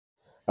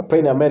I pray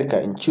in America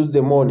in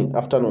Tuesday morning,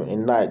 afternoon,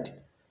 and night.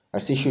 I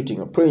see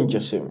shooting. I pray in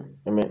Jesus' name.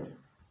 Amen.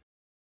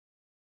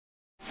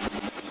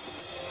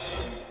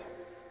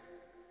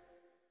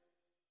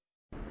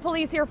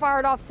 Police here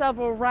fired off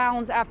several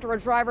rounds after a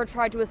driver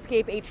tried to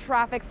escape a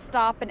traffic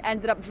stop and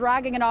ended up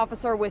dragging an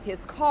officer with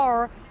his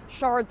car.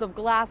 Shards of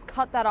glass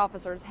cut that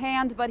officer's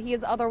hand, but he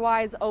is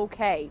otherwise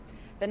okay.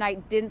 The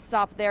night didn't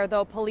stop there,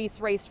 though. Police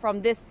raced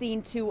from this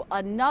scene to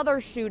another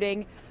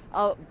shooting,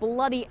 a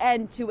bloody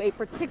end to a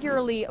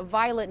particularly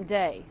violent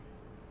day.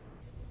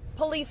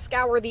 Police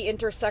scour the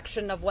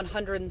intersection of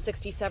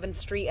 167th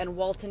Street and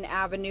Walton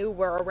Avenue,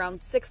 where around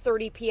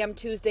 6:30 p.m.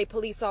 Tuesday,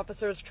 police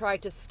officers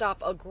tried to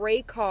stop a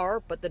gray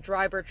car, but the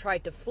driver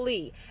tried to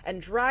flee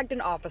and dragged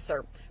an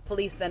officer.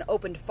 Police then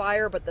opened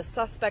fire, but the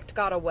suspect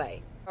got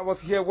away. I was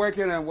here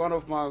working, and one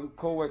of my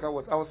co-workers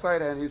was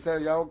outside, and he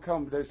said, "Y'all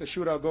come, there's a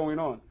shootout going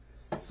on."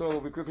 So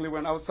we quickly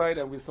went outside,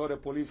 and we saw the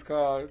police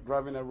car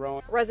driving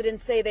around.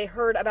 Residents say they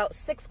heard about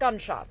 6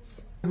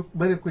 gunshots.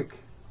 Very quick.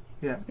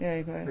 Yeah. Yeah,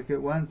 you go ahead. Okay,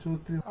 1,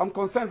 2, 3. I'm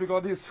concerned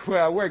because this is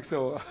where I work,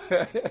 so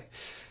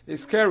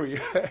it's scary.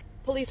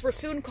 Police were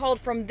soon called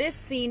from this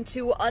scene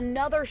to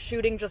another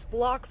shooting just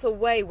blocks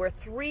away, where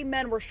 3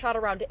 men were shot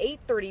around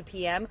 8:30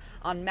 p.m.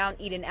 on Mount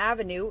Eden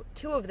Avenue.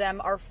 2 of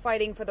them are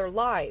fighting for their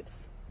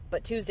lives.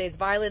 But Tuesday's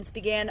violence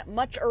began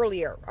much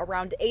earlier.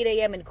 Around 8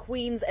 a.m. in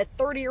Queens, a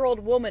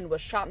 30-year-old woman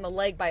was shot in the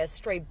leg by a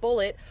stray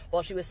bullet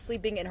while she was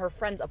sleeping in her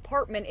friend's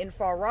apartment in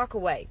Far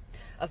Rockaway.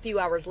 A few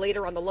hours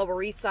later on the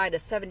Lower East Side, a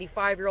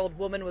 75-year-old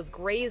woman was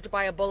grazed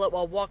by a bullet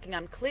while walking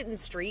on Clinton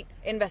Street.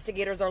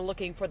 Investigators are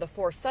looking for the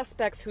 4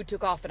 suspects who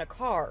took off in a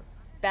car.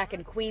 Back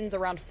in Queens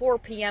around 4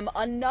 p.m.,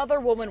 another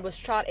woman was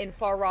shot in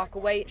Far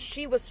Rockaway.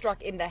 She was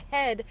struck in the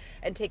head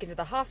and taken to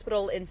the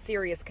hospital in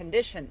serious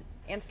condition.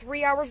 And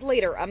 3 hours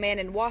later, a man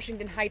in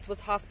Washington Heights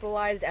was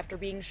hospitalized after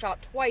being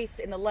shot twice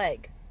in the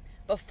leg.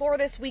 Before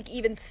this week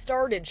even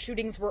started,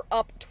 shootings were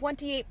up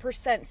 28%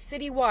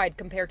 citywide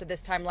compared to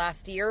this time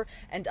last year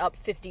and up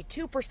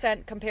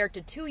 52% compared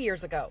to 2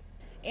 years ago.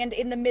 And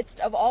in the midst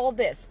of all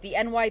this, the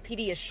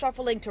NYPD is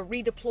shuffling to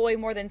redeploy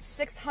more than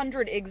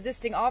 600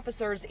 existing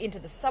officers into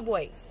the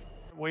subways.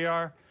 We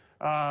are,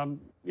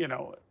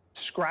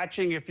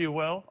 scratching, if you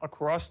will,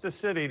 across the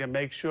city to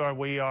make sure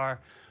we are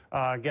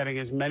getting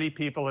as many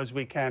people as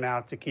we can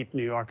out to keep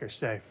New Yorkers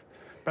safe.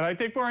 But I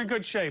think we're in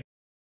good shape.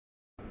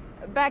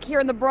 Back here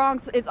in the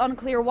Bronx, it's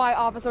unclear why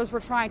officers were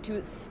trying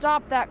to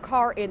stop that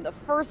car in the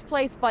first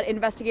place, but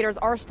investigators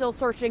are still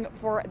searching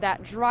for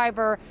that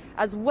driver,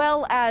 as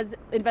well as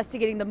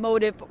investigating the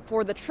motive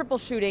for the triple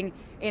shooting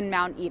in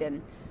Mount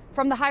Eden.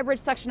 From the High Bridge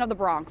section of the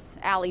Bronx,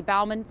 Allie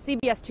Bauman,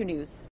 CBS 2 News.